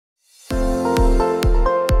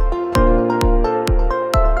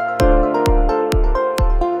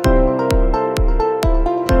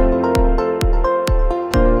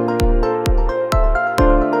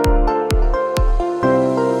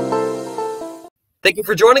Thank you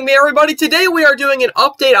for joining me, everybody. Today we are doing an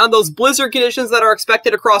update on those blizzard conditions that are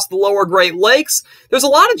expected across the lower Great Lakes. There's a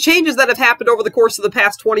lot of changes that have happened over the course of the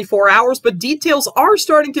past 24 hours, but details are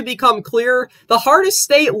starting to become clear. The hardest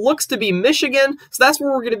state looks to be Michigan, so that's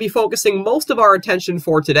where we're going to be focusing most of our attention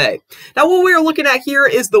for today. Now, what we are looking at here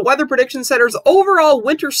is the Weather Prediction Center's overall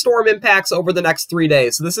winter storm impacts over the next 3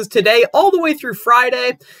 days. So this is today all the way through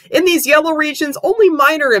Friday. In these yellow regions, only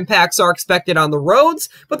minor impacts are expected on the roads,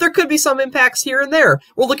 but there could be some impacts here and there.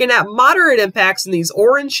 We're looking at moderate impacts in these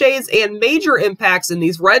orange shades and major impacts in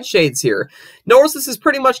these red shades here. Notice this is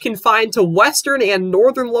pretty much confined to western and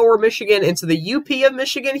northern lower Michigan and to the UP of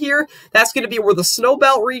Michigan here. That's going to be where the snow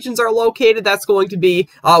belt regions are located. That's going to be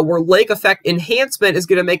where lake effect enhancement is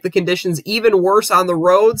going to make the conditions even worse on the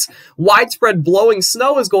roads. Widespread blowing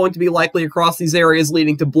snow is going to be likely across these areas,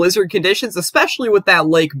 leading to blizzard conditions, especially with that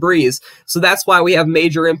lake breeze. So that's why we have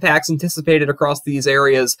major impacts anticipated across these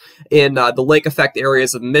areas in the lake effect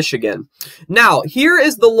areas of Michigan. Now, here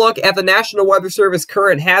is the look at the National Weather Service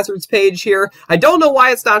current hazards page here. I don't know why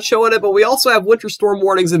it's not showing it, but we also have winter storm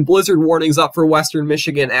warnings and blizzard warnings up for western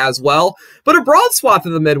Michigan as well. But a broad swath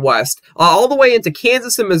of the Midwest, all the way into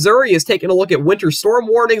Kansas and Missouri, is taking a look at winter storm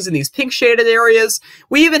warnings in these pink shaded areas.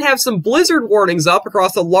 We even have some blizzard warnings up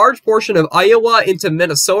across a large portion of Iowa into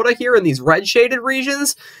Minnesota here in these red shaded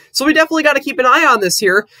regions. So we definitely got to keep an eye on this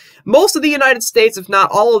here. Most of the United States, if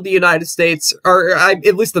not all of the United States, or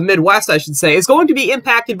at least the Midwest, I should say, is going to be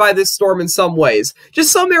impacted by this storm in some ways.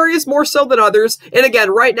 Just some areas more so than others. And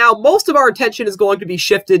again, right now, most of our attention is going to be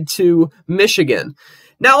shifted to Michigan.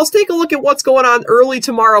 Now, let's take a look at what's going on early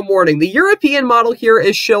tomorrow morning. The European model here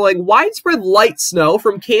is showing widespread light snow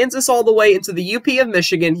from Kansas all the way into the UP of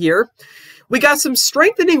Michigan here. We got some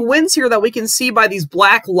strengthening winds here that we can see by these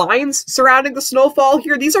black lines surrounding the snowfall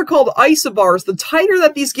here. These are called isobars. The tighter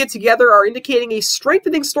that these get together are indicating a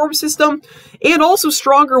strengthening storm system and also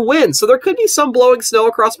stronger winds. So there could be some blowing snow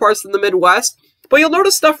across parts of the Midwest. But you'll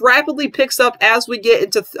notice stuff rapidly picks up as we get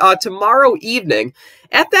into tomorrow evening.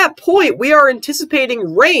 At that point, we are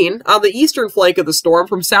anticipating rain on the eastern flank of the storm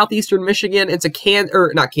from southeastern Michigan into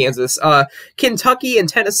Kentucky and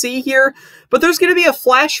Tennessee here. But there's going to be a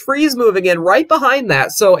flash freeze moving in right behind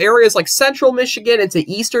that. So areas like central Michigan into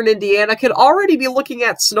eastern Indiana could already be looking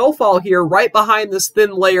at snowfall here right behind this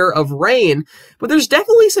thin layer of rain. But there's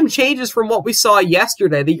definitely some changes from what we saw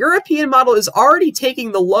yesterday. The European model is already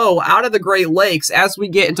taking the low out of the Great Lakes as we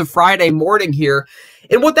get into Friday morning here.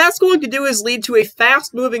 And what that's going to do is lead to a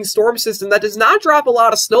fast-moving storm system that does not drop a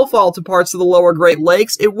lot of snowfall to parts of the lower Great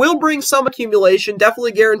Lakes. It will bring some accumulation,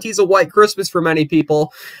 definitely guarantees a white Christmas for many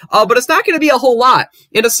people, but it's not going to be a whole lot.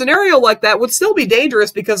 In a scenario like that would still be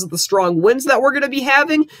dangerous because of the strong winds that we're going to be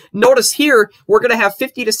having. Notice here, we're going to have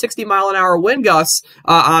 50 to 60 mile an hour wind gusts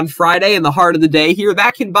on Friday in the heart of the day here.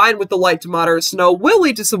 That combined with the light to moderate snow will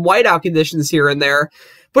lead to some whiteout conditions here and there.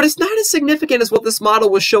 But it's not as significant as what this model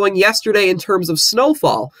was showing yesterday in terms of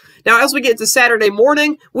snowfall. Now, as we get to Saturday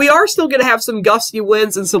morning, we are still going to have some gusty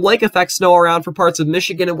winds and some lake effect snow around for parts of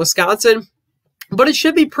Michigan and Wisconsin, but it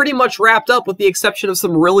should be pretty much wrapped up with the exception of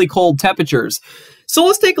some really cold temperatures. So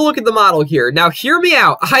let's take a look at the model here. Now, hear me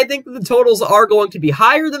out. I think that the totals are going to be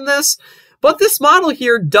higher than this. But this model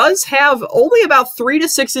here does have only about 3 to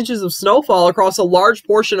 6 inches of snowfall across a large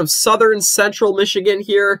portion of southern central Michigan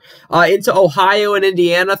here into Ohio and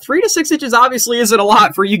Indiana. 3 to 6 inches obviously isn't a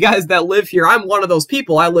lot for you guys that live here. I'm one of those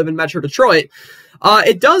people. I live in Metro Detroit.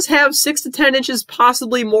 It does have 6 to 10 inches,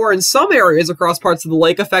 possibly more in some areas across parts of the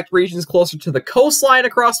lake effect regions closer to the coastline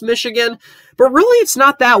across Michigan, but really it's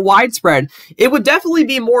not that widespread. It would definitely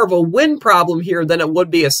be more of a wind problem here than it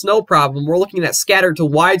would be a snow problem. We're looking at scattered to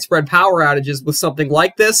widespread power outages with something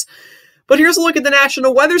like this. But here's a look at the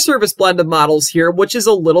National Weather Service blend of models here, which is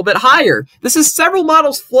a little bit higher. This is several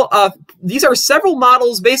models. These are several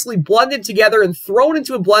models basically blended together and thrown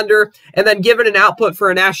into a blender and then given an output for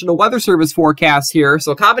a National Weather Service forecast here.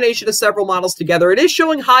 So a combination of several models together. It is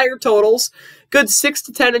showing higher totals. Good 6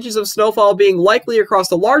 to 10 inches of snowfall being likely across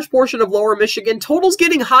a large portion of lower Michigan. Totals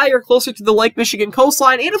getting higher closer to the Lake Michigan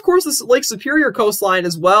coastline and, of course, the Lake Superior coastline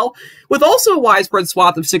as well, with also a widespread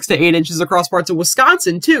swath of 6 to 8 inches across parts of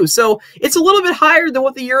Wisconsin, too. So it's a little bit higher than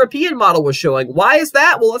what the European model was showing. Why is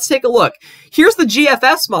that? Well, let's take a look. Here's the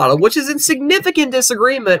GFS model, which is in significant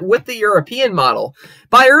disagreement with the European model.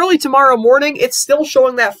 By early tomorrow morning, it's still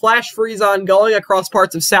showing that flash freeze ongoing across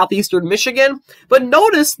parts of southeastern Michigan, but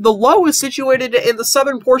notice the low is situated in the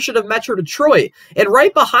southern portion of Metro Detroit, and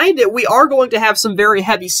right behind it, we are going to have some very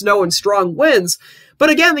heavy snow and strong winds. But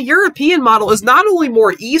again, the European model is not only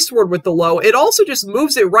more eastward with the low, it also just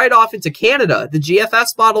moves it right off into Canada. The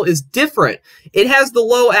GFS model is different. It has the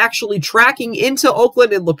low actually tracking into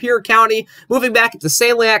Oakland and Lapeer County, moving back into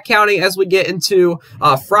St. Leac County as we get into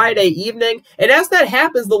Friday evening. And as that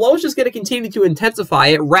happens, the low is just going to continue to intensify.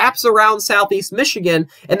 It wraps around southeast Michigan,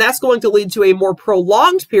 and that's going to lead to a more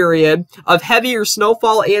prolonged period of heavier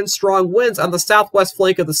snowfall and strong winds on the southwest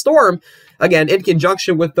flank of the storm. Again, in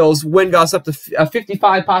conjunction with those wind gusts up to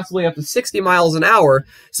 55, possibly up to 60 miles an hour.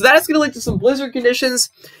 So that is going to lead to some blizzard conditions.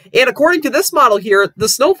 And according to this model here, the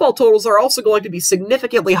snowfall totals are also going to be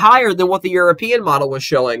significantly higher than what the European model was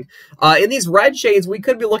showing. In these red shades, we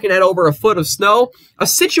could be looking at over a foot of snow. A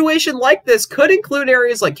situation like this could include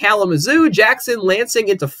areas like Kalamazoo, Jackson, Lansing,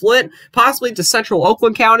 into Flint, possibly into central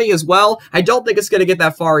Oakland County as well. I don't think it's going to get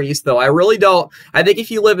that far east, though. I really don't. I think if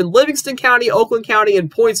you live in Livingston County, Oakland County, and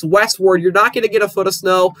points westward, you're not going to get a foot of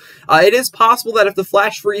snow. It is possible that if the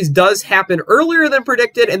flash freeze does happen earlier than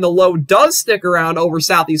predicted and the low does stick around over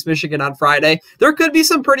southeast Michigan on Friday, there could be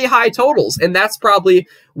some pretty high totals, and that's probably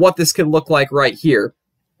what this could look like right here.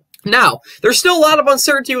 Now, there's still a lot of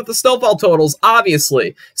uncertainty with the snowfall totals,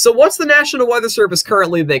 obviously. So what's the National Weather Service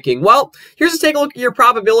currently thinking? Well, here's to take a look at your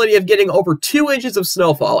probability of getting over 2 inches of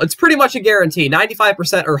snowfall. It's pretty much a guarantee,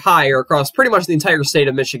 95% or higher across pretty much the entire state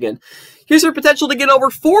of Michigan. Here's your potential to get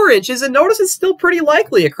over 4 inches, and notice it's still pretty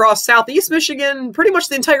likely across southeast Michigan, pretty much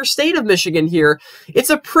the entire state of Michigan here.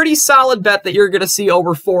 It's a pretty solid bet that you're going to see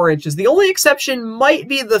over 4 inches. The only exception might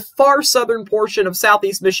be the far southern portion of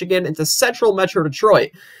southeast Michigan into central Metro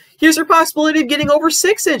Detroit. Here's your possibility of getting over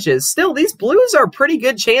 6 inches. Still, these blues are pretty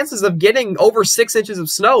good chances of getting over 6 inches of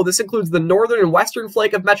snow. This includes the northern and western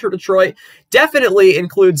flank of Metro Detroit. Definitely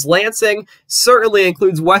includes Lansing. Certainly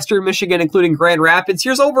includes western Michigan, including Grand Rapids.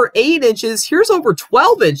 Here's over 8 inches. Here's over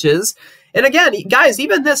 12 inches. And again, guys,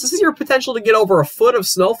 even this is your potential to get over a foot of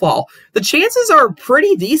snowfall. The chances are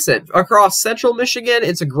pretty decent across central Michigan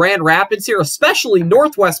into Grand Rapids here, especially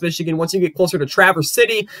northwest Michigan once you get closer to Traverse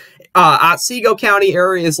City, Otsego County,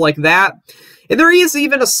 areas like that. And there is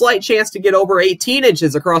even a slight chance to get over 18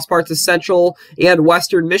 inches across parts of central and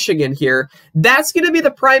western Michigan here. That's going to be the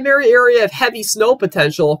primary area of heavy snow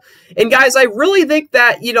potential. And guys, I really think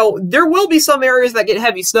that, you know, there will be some areas that get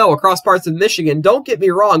heavy snow across parts of Michigan. Don't get me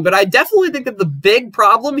wrong, but I definitely think that the big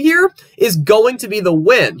problem here is going to be the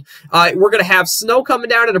wind. We're going to have snow coming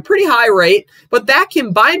down at a pretty high rate, but that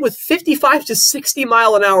combined with 55 to 60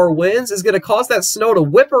 mile an hour winds is going to cause that snow to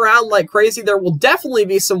whip around like crazy. There will definitely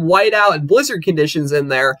be some whiteout and blizzard conditions in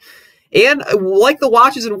there. And like the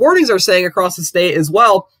watches and warnings are saying across the state as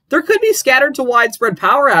well, there could be scattered to widespread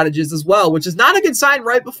power outages as well, which is not a good sign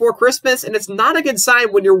right before Christmas, and it's not a good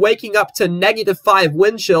sign when you're waking up to -5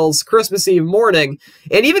 wind chills Christmas Eve morning.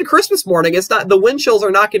 And even Christmas morning, the wind chills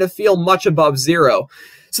are not going to feel much above 0.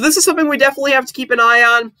 So this is something we definitely have to keep an eye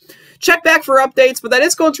on. Check back for updates, but that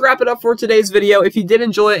is going to wrap it up for today's video. If you did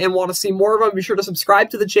enjoy it and want to see more of them, be sure to subscribe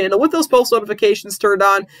to the channel with those post notifications turned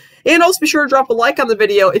on. And also be sure to drop a like on the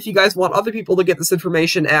video if you guys want other people to get this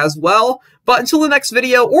information as well. But until the next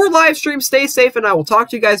video or live stream, stay safe, and I will talk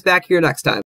to you guys back here next time.